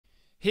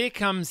Here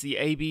comes the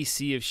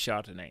ABC of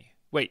Chardonnay.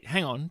 Wait,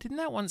 hang on, didn't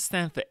that once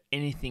stand for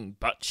anything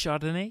but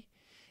Chardonnay?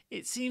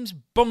 It seems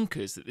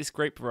bonkers that this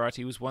grape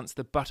variety was once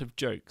the butt of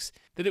jokes,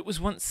 that it was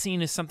once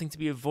seen as something to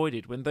be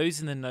avoided when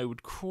those in the know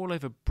would crawl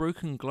over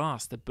broken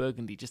glass to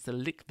Burgundy just to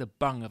lick the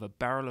bung of a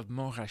barrel of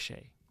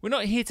Montrachet. We're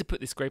not here to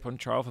put this grape on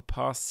trial for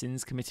past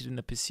sins committed in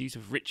the pursuit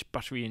of rich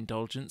buttery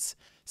indulgence.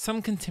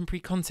 Some contemporary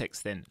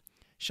context then.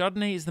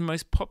 Chardonnay is the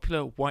most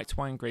popular white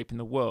wine grape in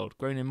the world,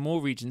 grown in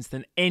more regions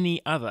than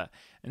any other,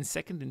 and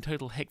second in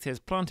total hectares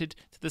planted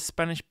to the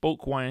Spanish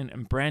bulk wine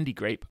and brandy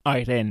grape,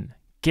 Airen.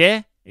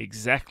 ¿Qué?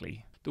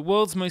 Exactly. The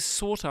world's most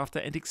sought-after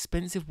and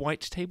expensive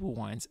white table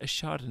wines are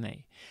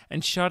Chardonnay,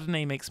 and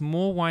Chardonnay makes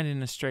more wine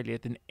in Australia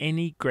than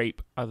any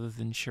grape other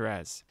than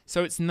Shiraz.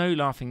 So it's no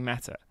laughing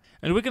matter.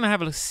 And we're going to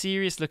have a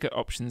serious look at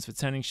options for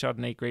turning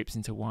Chardonnay grapes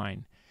into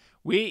wine.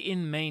 We're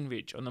in Main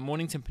Ridge on the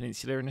Mornington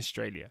Peninsula in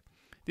Australia.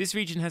 This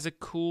region has a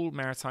cool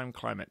maritime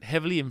climate,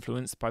 heavily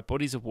influenced by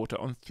bodies of water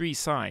on three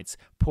sides: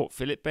 Port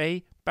Phillip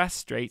Bay, Bass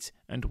Strait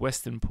and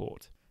Western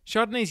Port.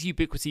 Chardonnay's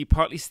ubiquity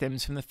partly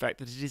stems from the fact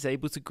that it is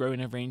able to grow in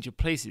a range of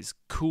places: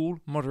 cool,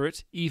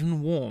 moderate,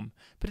 even warm.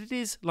 But it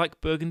is, like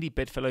Burgundy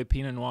Bedfellow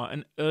Pinot Noir,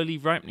 an early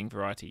ripening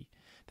variety.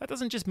 That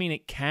doesn't just mean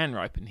it can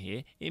ripen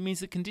here, it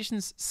means that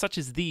conditions such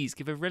as these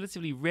give a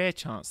relatively rare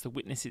chance to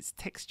witness its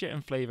texture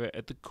and flavour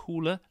at the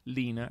cooler,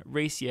 leaner,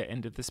 racier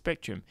end of the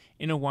spectrum,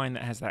 in a wine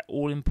that has that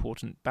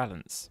all-important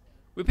balance.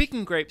 We're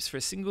picking grapes for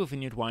a single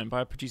vineyard wine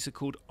by a producer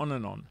called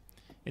Onannon.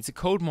 It's a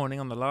cold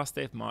morning on the last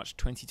day of March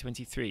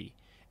 2023.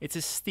 It's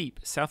a steep,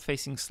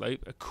 south-facing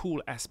slope, a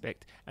cool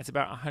aspect, at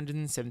about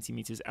 170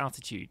 metres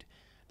altitude.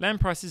 Land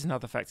prices and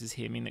other factors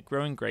here mean that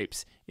growing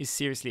grapes is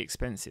seriously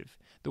expensive.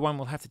 The wine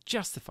will have to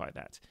justify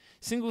that.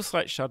 Single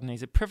slice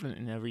Chardonnays are prevalent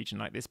in a region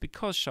like this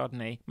because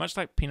Chardonnay, much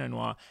like Pinot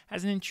Noir,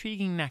 has an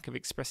intriguing knack of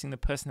expressing the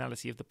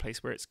personality of the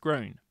place where it's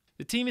grown.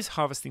 The team is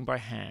harvesting by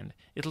hand.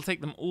 It'll take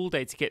them all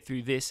day to get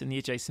through this and the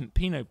adjacent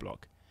Pinot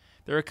block.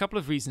 There are a couple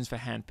of reasons for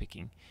hand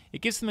picking.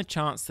 It gives them a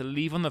chance to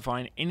leave on the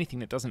vine anything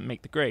that doesn't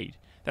make the grade.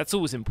 That's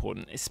always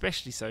important,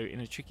 especially so in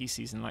a tricky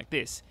season like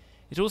this.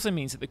 It also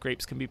means that the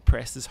grapes can be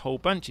pressed as whole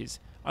bunches,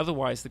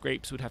 otherwise the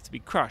grapes would have to be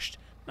crushed.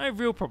 No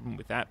real problem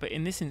with that, but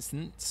in this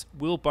instance,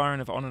 Will Byron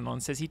of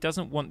Onannon says he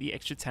doesn't want the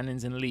extra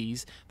tannins and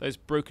lees, those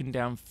broken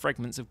down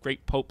fragments of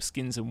grape pulp,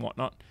 skins and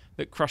whatnot,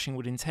 that crushing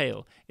would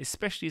entail,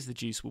 especially as the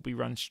juice will be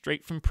run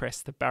straight from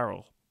press to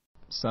barrel.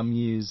 Some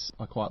years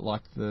I quite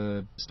like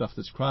the stuff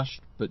that's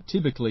crushed, but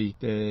typically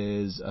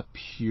there's a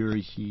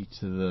purity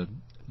to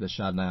the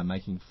Chardonnay I'm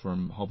making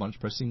from whole bunch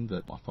pressing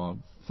that I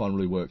find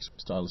really works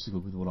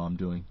stylistically with what I'm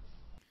doing.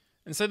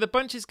 And so the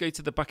bunches go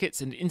to the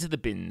buckets and into the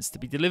bins to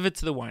be delivered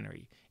to the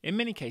winery. In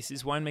many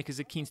cases, winemakers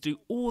are keen to do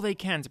all they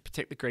can to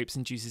protect the grapes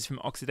and juices from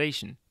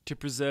oxidation, to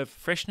preserve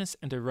freshness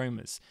and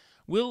aromas.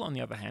 Will, on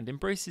the other hand,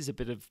 embraces a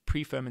bit of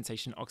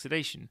pre-fermentation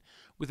oxidation.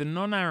 With a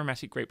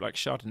non-aromatic grape like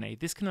Chardonnay,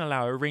 this can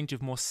allow a range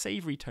of more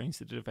savoury tones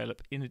to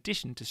develop in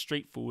addition to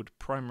straightforward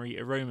primary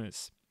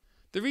aromas.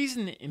 The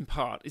reason, in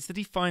part, is that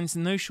he finds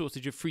no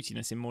shortage of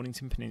fruitiness in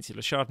Mornington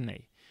Peninsula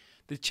Chardonnay.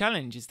 The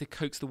challenge is to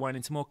coax the wine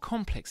into more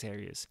complex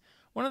areas.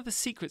 One of the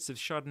secrets of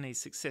Chardonnay's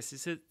success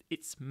is that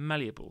it's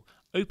malleable,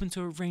 open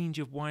to a range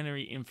of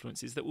winery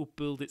influences that will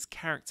build its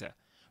character.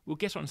 We'll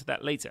get onto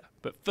that later,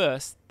 but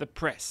first, the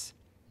press.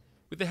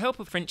 With the help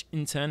of French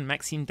intern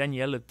Maxime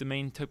Daniel of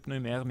Domaine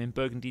Topnomerme in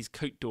Burgundy's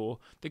Côte d'Or,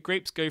 the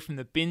grapes go from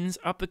the bins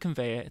up the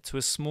conveyor to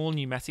a small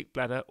pneumatic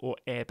bladder or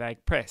airbag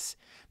press.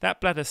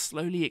 That bladder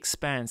slowly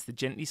expands to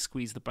gently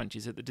squeeze the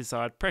bunches at the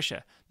desired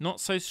pressure,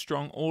 not so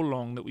strong or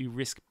long that we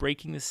risk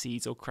breaking the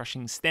seeds or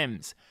crushing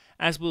stems.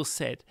 As Will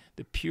said,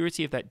 the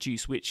purity of that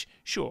juice, which,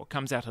 sure,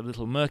 comes out a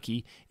little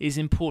murky, is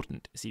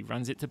important as he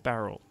runs it to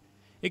barrel.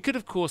 It could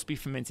of course be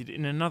fermented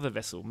in another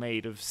vessel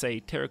made of, say,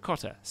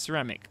 terracotta,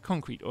 ceramic,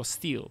 concrete or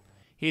steel.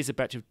 Here's a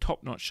batch of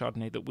top-notch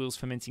Chardonnay that Will's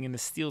fermenting in the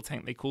steel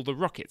tank they call the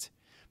Rocket.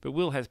 But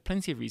Will has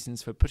plenty of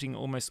reasons for putting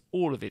almost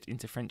all of it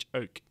into French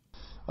oak.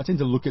 I tend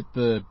to look at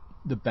the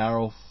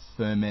barrel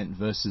ferment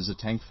versus a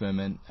tank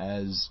ferment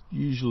as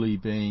usually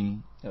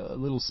being a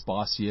little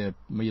spicier,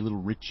 maybe a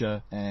little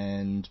richer,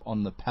 and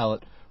on the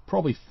palate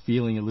probably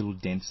feeling a little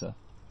denser.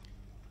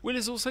 Will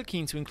is also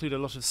keen to include a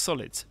lot of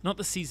solids, not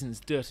the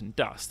season's dirt and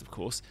dust, of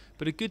course,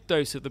 but a good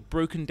dose of the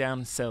broken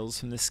down cells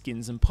from the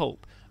skins and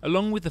pulp.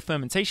 Along with the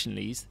fermentation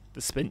lees,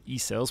 the spent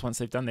yeast cells once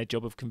they've done their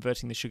job of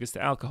converting the sugars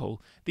to alcohol,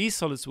 these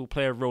solids will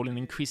play a role in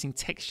increasing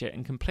texture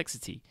and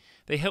complexity.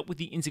 They help with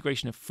the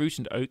integration of fruit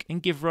and oak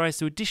and give rise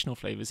to additional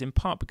flavours in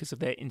part because of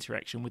their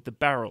interaction with the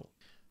barrel.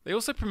 They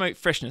also promote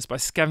freshness by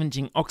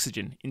scavenging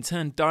oxygen, in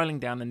turn dialing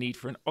down the need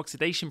for an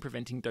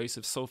oxidation-preventing dose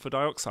of sulfur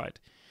dioxide.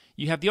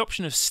 You have the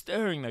option of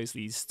stirring those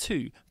lees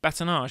too,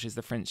 batonnage is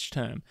the French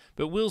term,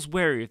 but Will's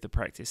wary of the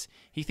practice.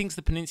 He thinks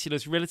the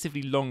peninsula's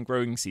relatively long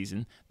growing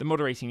season, the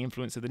moderating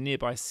influence of the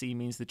nearby sea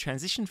means the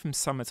transition from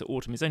summer to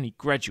autumn is only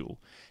gradual,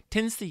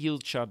 tends to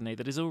yield Chardonnay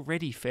that is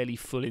already fairly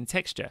full in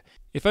texture.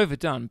 If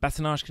overdone,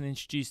 batonnage can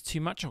introduce too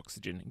much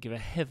oxygen and give a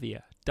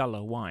heavier,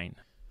 duller wine.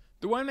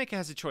 The winemaker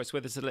has a choice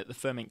whether to let the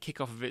ferment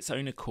kick off of its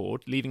own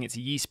accord, leaving its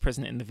yeast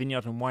present in the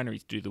vineyard and winery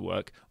to do the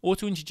work, or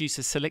to introduce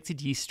a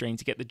selected yeast strain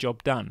to get the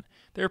job done.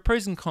 There are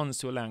pros and cons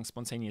to allowing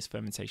spontaneous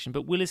fermentation,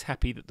 but Will is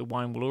happy that the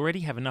wine will already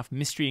have enough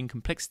mystery and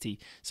complexity,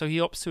 so he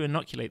opts to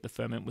inoculate the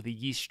ferment with a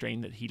yeast strain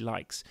that he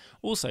likes.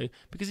 Also,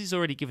 because he's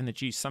already given the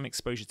juice some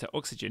exposure to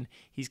oxygen,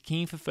 he's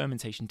keen for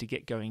fermentation to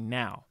get going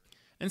now.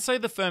 And so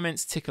the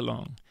ferments tick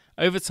along.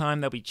 Over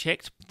time they'll be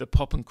checked, the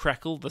pop and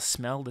crackle, the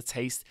smell, the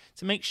taste,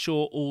 to make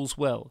sure all's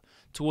well.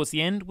 Towards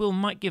the end, Will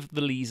might give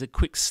the lees a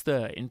quick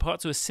stir, in part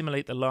to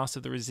assimilate the last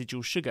of the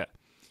residual sugar.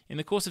 In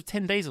the course of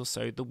 10 days or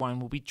so, the wine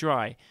will be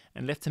dry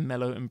and left to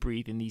mellow and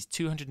breathe in these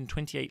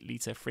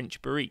 228-litre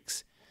French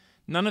barriques.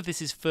 None of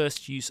this is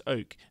first-use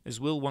oak, as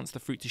Will wants the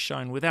fruit to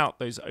shine without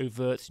those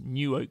overt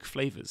new oak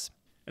flavours.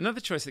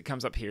 Another choice that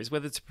comes up here is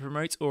whether to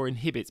promote or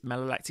inhibit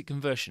malolactic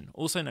conversion,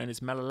 also known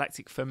as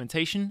malolactic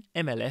fermentation,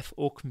 MLF,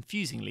 or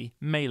confusingly,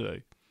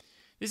 malo.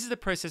 This is the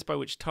process by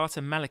which tartar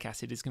malic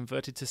acid is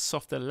converted to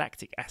softer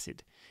lactic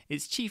acid.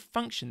 Its chief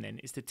function then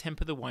is to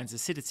temper the wine's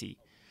acidity.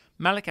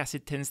 Malic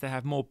acid tends to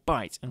have more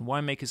bite, and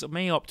winemakers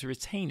may opt to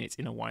retain it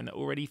in a wine that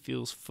already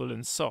feels full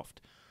and soft.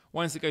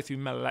 Wines that go through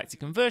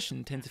malolactic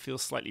conversion tend to feel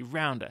slightly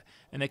rounder,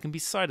 and there can be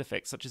side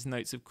effects such as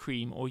notes of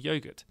cream or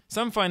yogurt.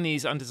 Some find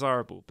these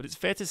undesirable, but it's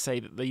fair to say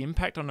that the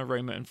impact on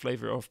aroma and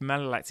flavour of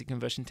malolactic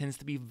conversion tends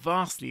to be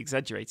vastly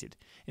exaggerated.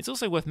 It's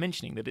also worth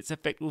mentioning that its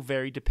effect will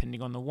vary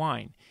depending on the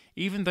wine.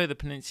 Even though the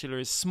peninsula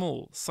is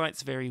small,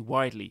 sites vary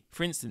widely.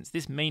 For instance,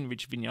 this main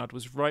ridge vineyard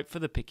was ripe for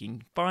the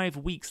picking 5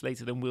 weeks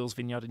later than Will's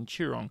vineyard in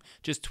Turon,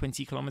 just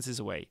 20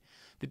 kilometres away.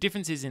 The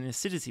differences in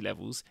acidity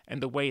levels and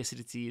the way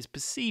acidity is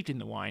perceived in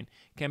the wine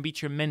can be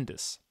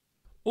tremendous.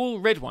 All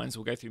red wines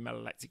will go through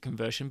malolactic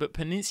conversion, but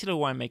peninsula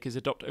winemakers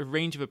adopt a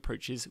range of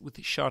approaches with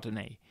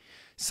Chardonnay.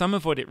 Some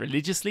avoid it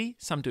religiously,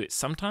 some do it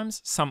sometimes,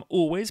 some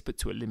always but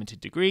to a limited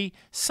degree.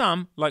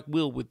 Some, like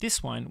Will with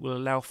this wine, will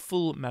allow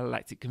full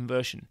malolactic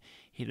conversion.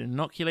 He'll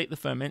inoculate the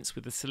ferments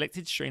with a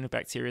selected strain of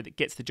bacteria that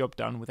gets the job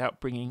done without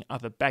bringing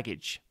other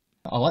baggage.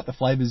 I like the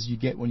flavours you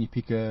get when you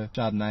pick a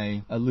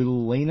Chardonnay a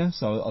little leaner,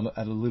 so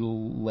at a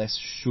little less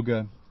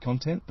sugar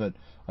content, but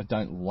I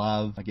don't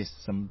love, I guess,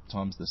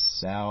 sometimes the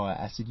sour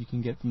acid you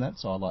can get from that,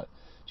 so I like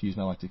to use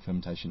malolactic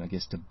fermentation, I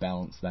guess, to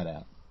balance that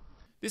out.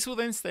 This will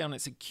then stay on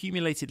its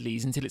accumulated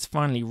lees until it's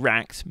finally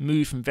racked,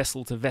 moved from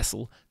vessel to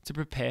vessel, to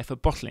prepare for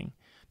bottling.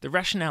 The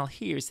rationale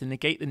here is to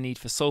negate the need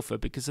for sulphur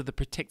because of the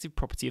protective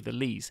property of the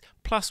lees,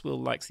 plus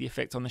Will likes the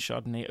effect on the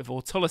Chardonnay of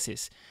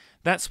autolysis.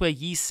 That's where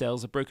yeast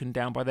cells are broken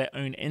down by their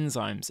own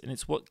enzymes, and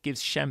it's what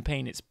gives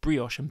champagne its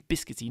brioche and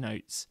biscuity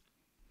notes.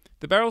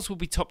 The barrels will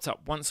be topped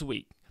up once a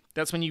week.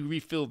 That's when you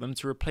refill them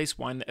to replace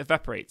wine that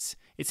evaporates.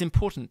 It's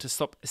important to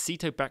stop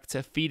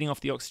acetobacter feeding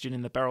off the oxygen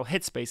in the barrel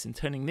headspace and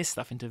turning this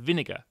stuff into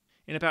vinegar.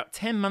 In about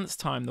 10 months'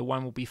 time, the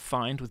wine will be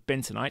fined with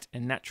bentonite, a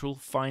natural,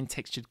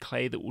 fine-textured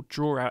clay that will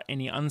draw out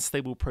any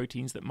unstable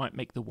proteins that might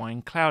make the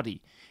wine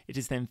cloudy. It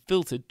is then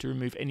filtered to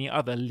remove any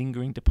other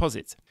lingering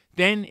deposit.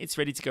 Then it's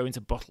ready to go into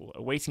bottle,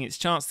 awaiting its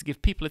chance to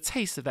give people a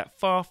taste of that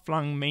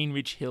far-flung main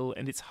ridge hill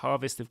and its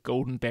harvest of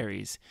golden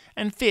berries,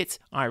 and fit,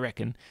 I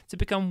reckon, to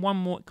become one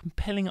more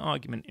compelling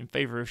argument in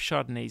favour of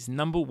Chardonnay's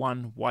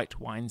 #1 white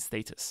wine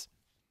status.